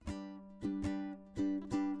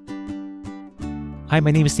Hi, my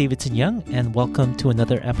name is Davidson Young, and welcome to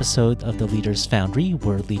another episode of the Leaders Foundry,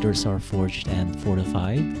 where leaders are forged and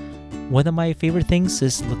fortified. One of my favorite things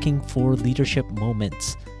is looking for leadership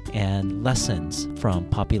moments and lessons from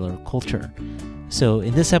popular culture. So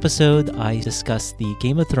in this episode, I discuss the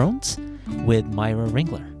Game of Thrones with Myra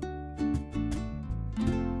Ringler.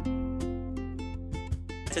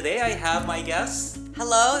 Today I have my guest.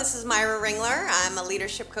 Hello, this is Myra Ringler. I'm a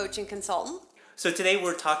leadership coach and consultant. So today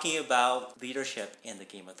we're talking about leadership in the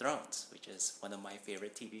Game of Thrones, which is one of my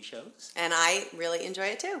favorite TV shows. And I really enjoy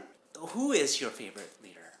it too. Who is your favorite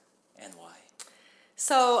leader and why?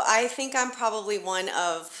 So I think I'm probably one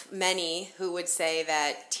of many who would say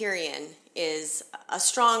that Tyrion is a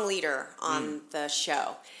strong leader on the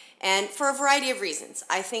show. And for a variety of reasons.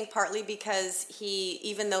 I think partly because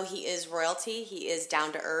even though he is royalty, he is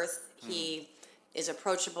down to earth. He is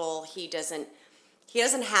approachable. He doesn't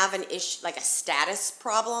have an issue, like a status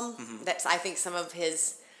problem that I think some of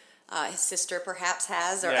his sister perhaps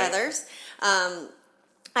has, or others.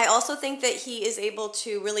 I also think that he is able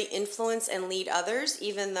to really influence and lead others,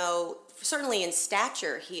 even though certainly in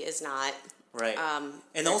stature he is not. Right.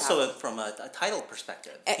 And also from a title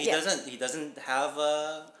perspective, he doesn't have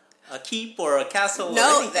a keep or a castle.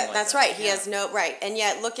 No, or anything that's like that. right. He has no right, and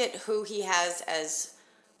yet look at who he has as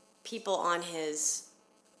people on his.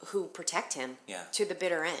 Who protect him to the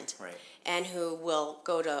bitter end, right. And who will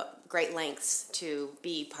go to great lengths to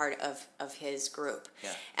be part of his group.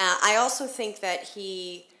 Yeah. I also think that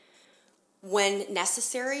he, when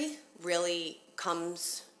necessary, really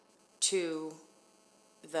comes to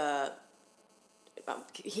the. I'm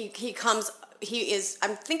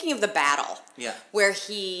thinking of the battle, where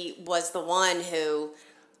he was the one who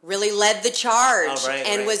really led the charge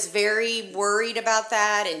and was very worried about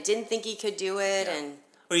that and didn't think he could do it and.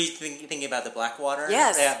 Were you thinking about the Blackwater?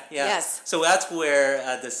 Yes. Yeah. Yes. So that's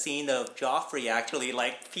where the scene of Joffrey actually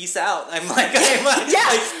peace out. I'm like,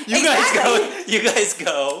 you guys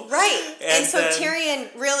go. Right. And so Tyrion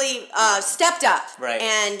really stepped up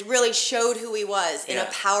and really showed who he was in a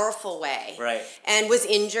powerful way. Right. And was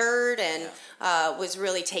injured and was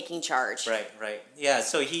really taking charge. Right. Yeah.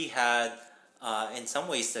 So he had, in some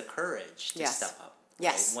ways, the courage to step up.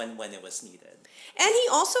 Yes. When it was needed. And he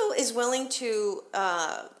also is willing to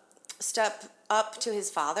step up to his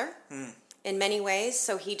father in many ways.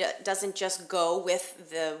 So he doesn't just go with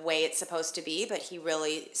the way it's supposed to be, but he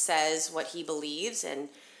really says what he believes and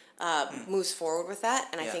moves forward with that.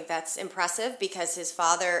 And I think that's impressive because his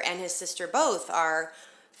father and his sister both are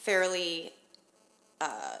fairly,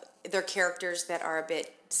 they're characters that are a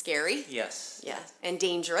bit scary. Yes. Yeah. And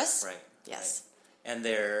dangerous. Right. Yes. Right. And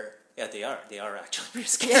they are actually pretty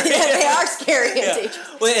scary. They are scary and dangerous.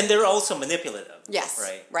 Well, and they're also manipulative. Yes,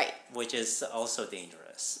 right. Which is also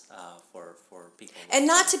dangerous for people. And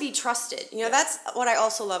not to be trusted. That's what I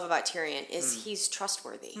also love about Tyrion is he's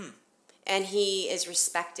trustworthy. And he is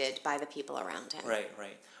respected by the people around him. Right.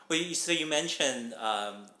 Well, so you mentioned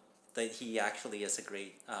that he actually is a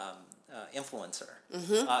great influencer.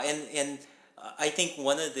 And I think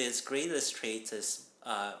one of his greatest traits is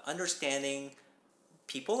understanding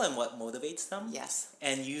people and what motivates them. Yes.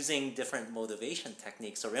 And using different motivation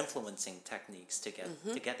techniques or influencing techniques to get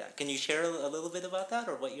that. Can you share a little bit about that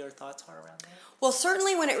or what your thoughts are around that? Well,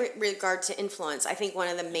 certainly when it regards to influence, I think one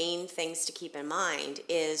of the main things to keep in mind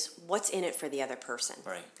is what's in it for the other person.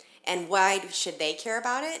 Right. And why should they care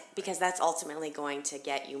about it? Because that's ultimately going to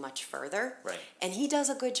get you much further. Right. And he does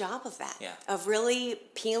a good job of that. Yeah. Of really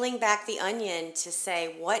peeling back the onion to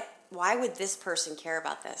say, why would this person care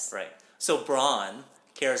about this? Right. So Bronn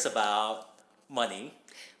cares about money,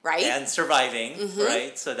 right, and surviving,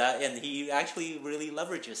 right. So and he actually really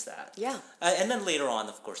leverages that. Yeah. And then later on,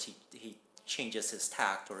 of course, he changes his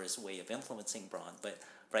tact or his way of influencing Bronn. But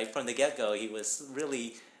right from the get-go, he was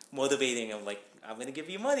really motivating him, like, I'm going to give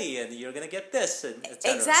you money, and you're going to get this, and et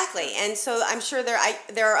cetera. Exactly. And so I'm sure there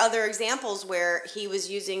are other examples where he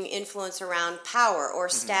was using influence around power or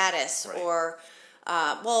status or.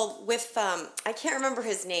 With I can't remember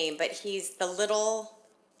his name, but he's the little.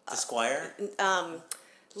 The squire?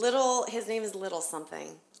 His name is Little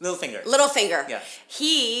something. Littlefinger. Littlefinger. Yeah.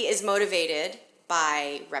 He is motivated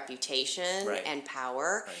by reputation and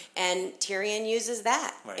power, and Tyrion uses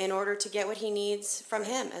that in order to get what he needs from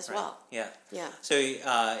him as well. Yeah. Yeah. So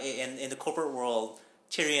in the corporate world,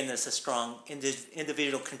 Tyrion is a strong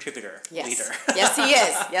individual contributor leader. Yes, he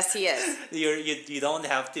is. Yes, he is. You don't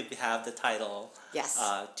have to have the title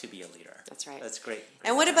to be a leader. That's right. That's great.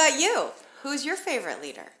 And what about you? Who's your favorite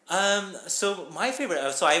leader? So my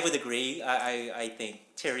favorite. So I would agree. I think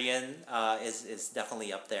Tyrion is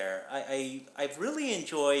definitely up there. I've really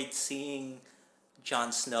enjoyed seeing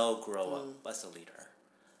Jon Snow grow up as a leader.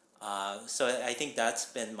 So I think that's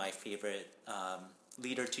been my favorite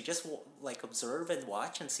leader to just like observe and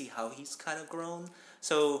watch and see how he's kind of grown.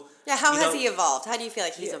 So yeah, how has he evolved? How do you feel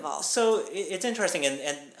like he's evolved? So it's interesting,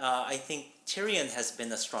 and I think Tyrion has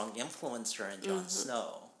been a strong influencer in Jon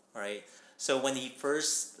Snow, right? So when he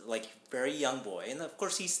first, like, very young boy, and of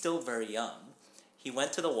course he's still very young, he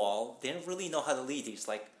went to the Wall, didn't really know how to lead. He's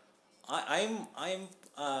like, I'm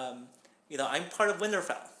part of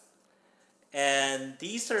Winterfell, and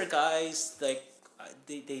these are guys like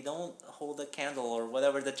they don't hold a candle or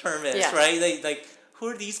whatever the term is, right? They like, who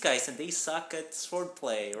are these guys? And they suck at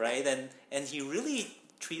swordplay, right? And he really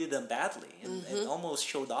treated them badly and almost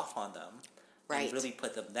showed off on them, right? And really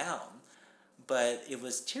put them down. But it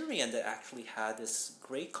was Tyrion that actually had this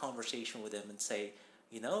great conversation with him and say,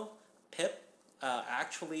 Pip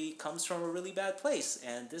actually comes from a really bad place,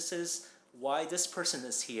 and this is why this person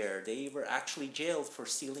is here. They were actually jailed for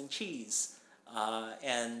stealing cheese,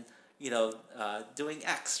 and doing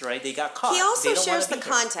X, right? They got caught. He also shares the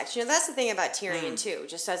context. That's the thing about Tyrion too.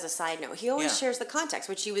 Just as a side note, he always shares the context,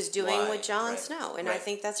 which he was doing with Jon Snow, and I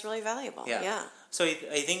think that's really valuable. Yeah. So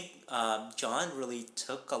I think Jon really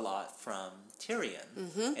took a lot from Tyrion,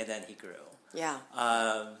 and then he grew. Yeah.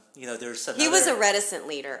 There's another... He was a reticent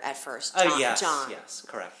leader at first, Jon. Yes,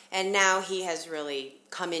 correct. And now he has really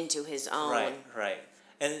come into his own. Right.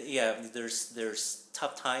 And there's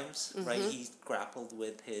tough times, right? He grappled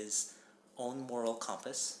with his own moral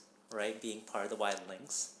compass, right? Being part of the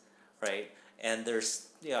Wildlings, right? And there's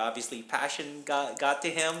obviously passion got to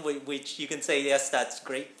him, which you can say, yes, that's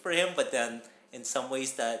great for him, but then in some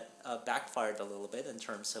ways that backfired a little bit in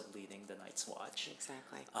terms of leading the Night's Watch.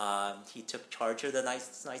 Exactly. He took charge of the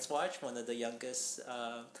Night's Watch, one of the youngest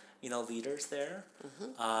leaders there,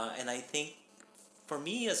 and I think for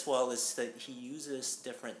me as well is that he uses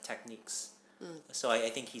different techniques. So I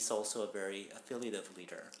think he's also a very affiliative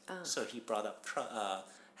leader. So he brought up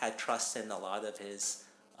had trust in a lot of his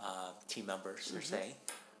team members, per se.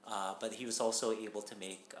 But he was also able to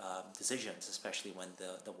make decisions, especially when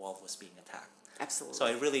the wall was being attacked. Absolutely. So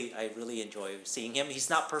I really enjoy seeing him. He's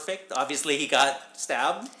not perfect. Obviously, he got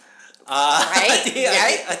stabbed. At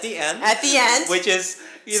the end. At the end. Which is,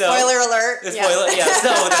 spoiler alert. Spoiler, yes.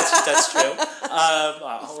 No, that's true.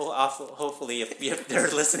 Hopefully, if they're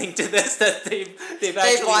listening to this, that they've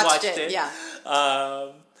actually watched it. Yeah.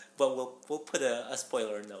 But we'll put a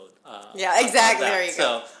spoiler note. Exactly. There you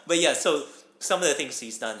go. So some of the things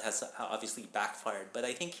he's done has obviously backfired, but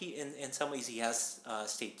I think he, in some ways, he has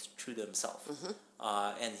stayed true to himself,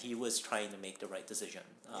 and he was trying to make the right decision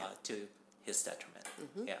to his detriment.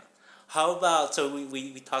 Yeah. How about, so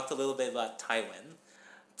we talked a little bit about Tywin.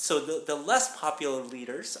 So the less popular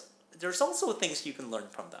leaders, there's also things you can learn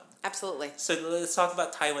from them. Absolutely. So let's talk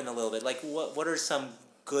about Tywin a little bit. Like, what are some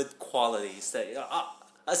good qualities that,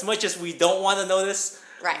 as much as we don't want to notice,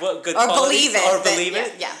 what good qualities, believe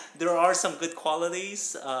it. Yeah. There are some good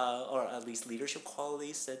qualities, or at least leadership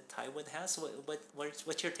qualities that Tywin has.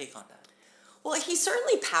 What's your take on that? Well, he's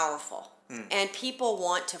certainly powerful, and people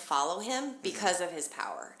want to follow him because of his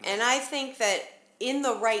power. And I think that in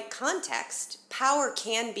the right context, power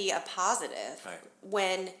can be a positive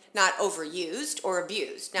when not overused or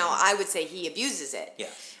abused. Now, I would say he abuses it.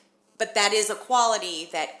 Yes. But that is a quality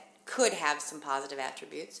that could have some positive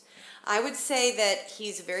attributes. I would say that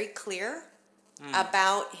he's very clear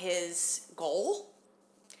about his goal,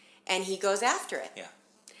 and he goes after it. Yeah.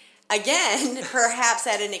 Again, perhaps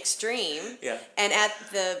at an extreme, and at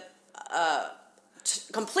the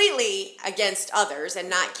completely against others and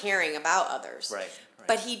not caring about others. Right.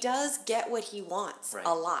 But he does get what he wants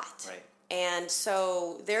a lot. Right. And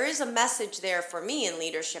so there is a message there for me in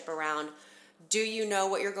leadership around, do you know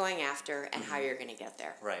what you're going after and how you're going to get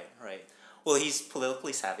there? Right. Well, he's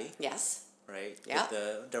politically savvy. Yes. Right? Yeah.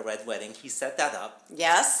 With the Red Wedding, he set that up.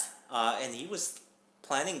 Yes. And he was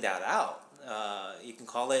planning that out. You can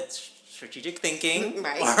call it strategic thinking,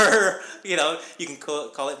 or you can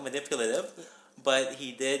call it manipulative, but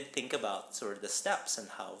he did think about sort of the steps and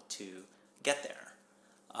how to get there.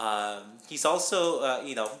 He's also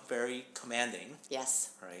very commanding.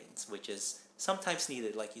 Yes. Right, which is sometimes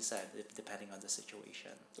needed, like you said, depending on the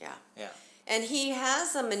situation. Yeah. And he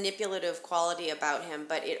has a manipulative quality about him,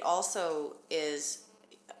 but it also is,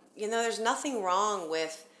 there's nothing wrong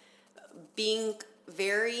with being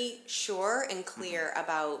very sure and clear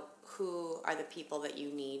about who are the people that you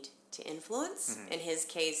need to influence. In his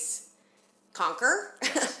case, conquer.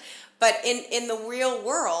 But in the real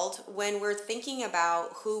world, when we're thinking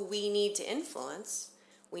about who we need to influence,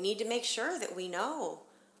 we need to make sure that we know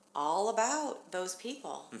all about those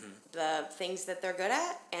people, the things that they're good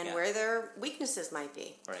at, and where their weaknesses might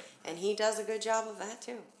be. Right. And he does a good job of that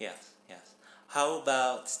too. Yes. How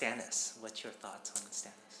about Stannis? What's your thoughts on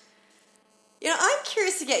Stannis? I'm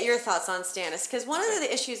curious to get your thoughts on Stannis, because one of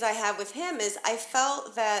the issues I have with him is I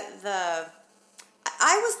felt that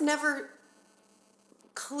I was never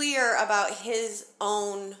clear about his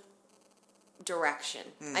own direction.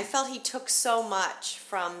 I felt he took so much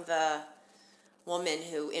from the woman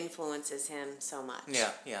who influences him so much.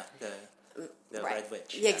 Yeah, the Red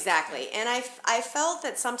Witch. Yeah, exactly. And I felt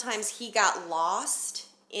that sometimes he got lost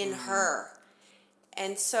in her.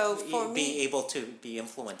 And so for me... Being able to be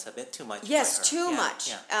influenced a bit too much. Yes, by her. too much.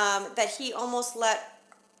 Yeah. That he almost let...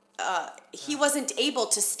 he wasn't able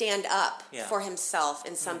to stand up for himself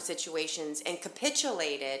in some situations and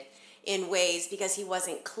capitulated in ways because he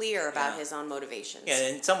wasn't clear about his own motivations. Yeah,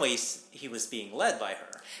 in some ways, he was being led by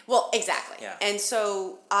her. Well, exactly. Yeah. And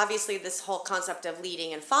so, obviously, this whole concept of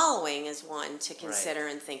leading and following is one to consider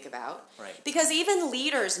and think about. Right. Because even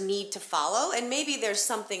leaders need to follow, and maybe there's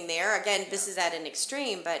something there. Again, this is at an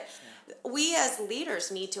extreme, but we as leaders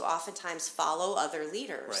need to oftentimes follow other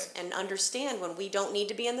leaders and understand when we don't need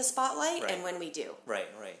to be in the spotlight and when we do. Right.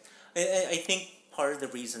 I think part of the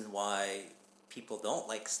reason why people don't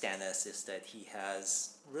like Stannis is that he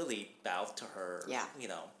has really bowed to her,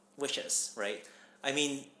 wishes, right? I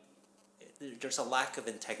mean, there's a lack of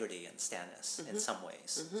integrity in Stannis in some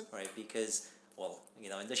ways, right? Because,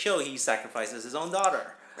 in the show, he sacrifices his own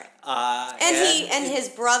daughter. Right. And his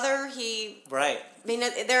brother, Right. I mean,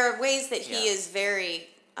 there are ways that he is very...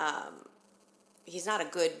 he's not a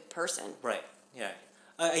good person. Right, yeah.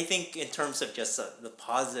 I think in terms of just the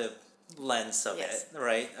positive lens of it,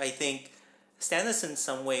 right? I think Stannis in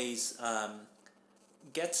some ways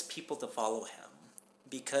gets people to follow him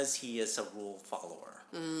because he is a rule follower,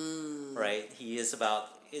 right? He is about,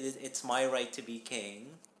 it's my right to be king,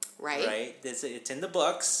 right? It's in the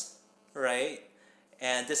books, right?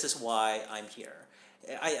 And this is why I'm here.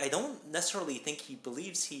 I don't necessarily think he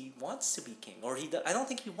believes he wants to be king, or I don't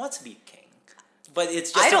think he wants to be king. But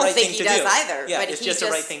it's just the right thing to do. I don't think he does either. Yeah, but it's just the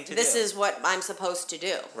right thing to do. This is what I'm supposed to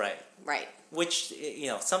do. Right. Right. Which,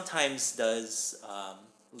 sometimes does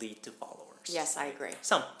lead to followers. Yes, I agree.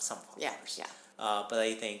 Some followers. Yeah. But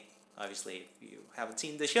I think, obviously, if you haven't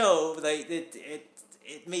seen the show,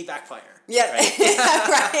 it may backfire. Yeah, right?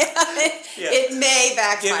 right. It may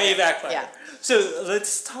backfire. It may backfire. Yeah. So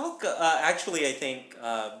let's talk. Actually, I think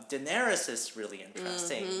Daenerys is really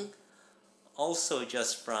interesting. Also,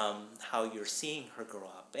 just from how you're seeing her grow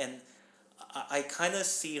up, and I kind of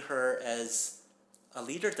see her as a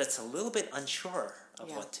leader that's a little bit unsure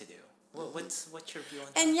of what to do. What's your view on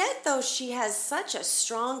that? And yet, though, she has such a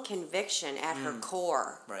strong conviction at her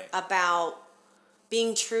core about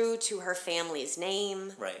being true to her family's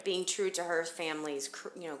name, being true to her family's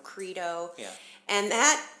credo, and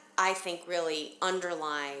that I think really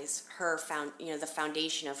underlies her the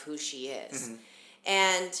foundation of who she is,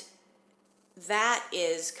 and that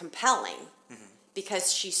is compelling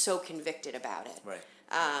because she's so convicted about it. Right.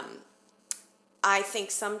 I think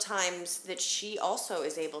sometimes that she also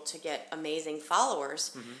is able to get amazing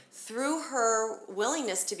followers through her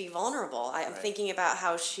willingness to be vulnerable. I'm thinking about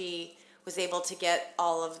how she was able to get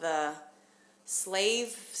all of the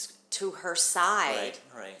slaves to her side.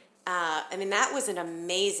 Right. I mean, that was an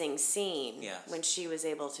amazing scene when she was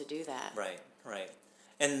able to do that. Right.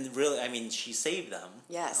 And really, I mean, she saved them.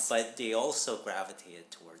 Yes. But they also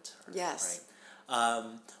gravitated towards her. Yes. Right.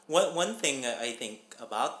 One thing I think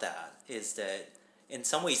about that is that in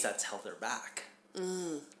some ways that's held her back.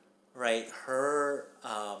 Right. Her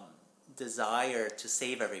desire to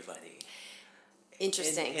save everybody.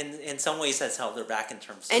 Interesting. In some ways that's held her back in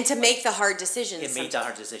terms of... And to make the hard decisions. It made the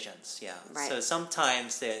hard decisions, yeah. Right. So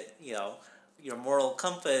sometimes that, your moral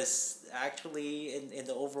compass actually in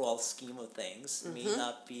the overall scheme of things may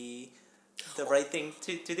not be the right thing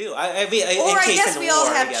to do. I guess we all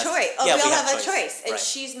have choice. Yeah, we all have a choice. And right.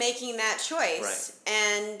 she's making that choice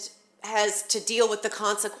and has to deal with the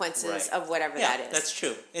consequences of whatever that is. That's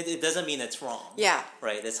true. It doesn't mean it's wrong. Yeah.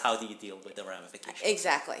 Right? It's how do you deal with the ramifications.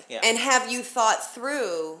 Exactly. Yeah. And have you thought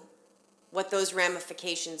through what those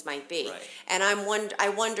ramifications might be? Right. And I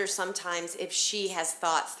wonder sometimes if she has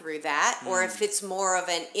thought through that or if it's more of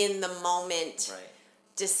an in-the-moment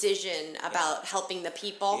decision about helping the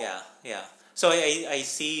people. Yeah. So I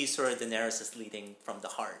see sort of Daenerys as leading from the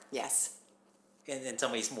heart. Yes. In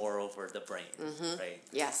some ways more over the brain, right?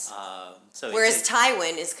 Yes. So whereas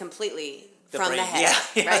Tywin is completely from brain. the head,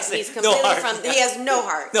 Yeah, right? He's completely he has no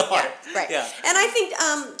heart. No heart. Right. Yeah. And I think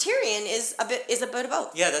Tyrion is a bit of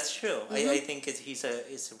both. Yeah, that's true. I think it's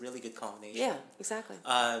a really good combination. Yeah, exactly.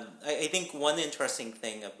 I think one interesting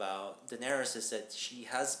thing about Daenerys is that she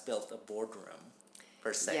has built a boardroom,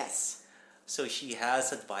 per se. Yes. So she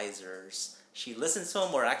has advisors. She listens to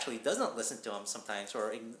them, or actually doesn't listen to them sometimes,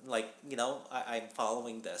 or I'm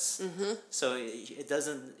following this. Mm-hmm. So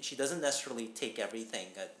she doesn't necessarily take everything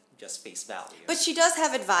at just face value. But she does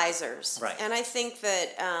have advisors, right? And I think that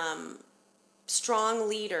strong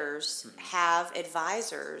leaders have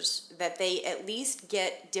advisors that they at least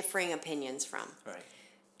get differing opinions from, right?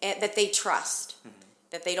 And that they trust. Mm-hmm.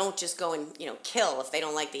 That they don't just go and kill if they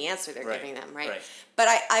don't like the answer they're giving them, right? But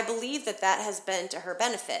I believe that has been to her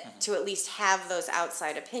benefit to at least have those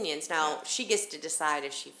outside opinions. Now she gets to decide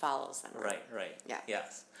if she follows them. Right. Yeah.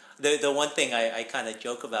 Yes. The one thing I kind of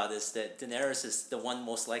joke about is that Daenerys is the one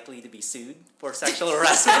most likely to be sued for sexual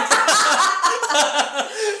harassment.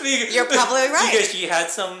 You're probably right. Because she had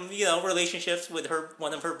some, relationships with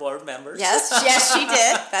one of her board members. Yes, she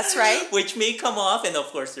did. That's right. Which may come off, and of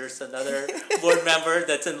course there's another board member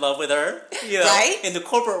that's in love with her. Right. In the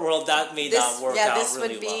corporate world, that may not work out this really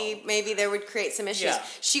would be, well. Maybe there would create some issues. Yeah.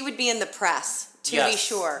 She would be in the press, to be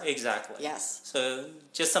sure. Exactly. Yes. So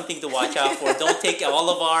just something to watch out for. Don't take all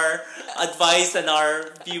of our advice and our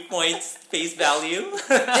viewpoints face value.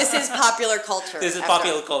 This is popular culture.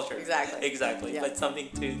 Popular culture. Exactly. Yeah. But something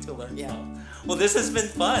to learn from. Yeah. Well, this has been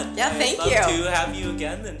fun. Yeah, thank you. I'd love to have you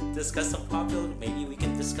again and discuss some popular. Maybe we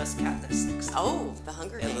can discuss Katniss next. Oh, the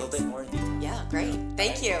Hunger Games. A little bit more in detail. Yeah, great.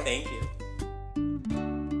 Thank you. Thank you.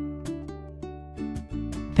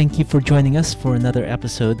 Thank you for joining us for another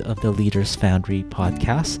episode of the Leaders Foundry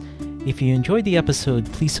podcast. If you enjoyed the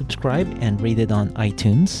episode, please subscribe and rate it on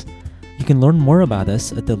iTunes. You can learn more about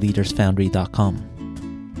us at theleadersfoundry.com.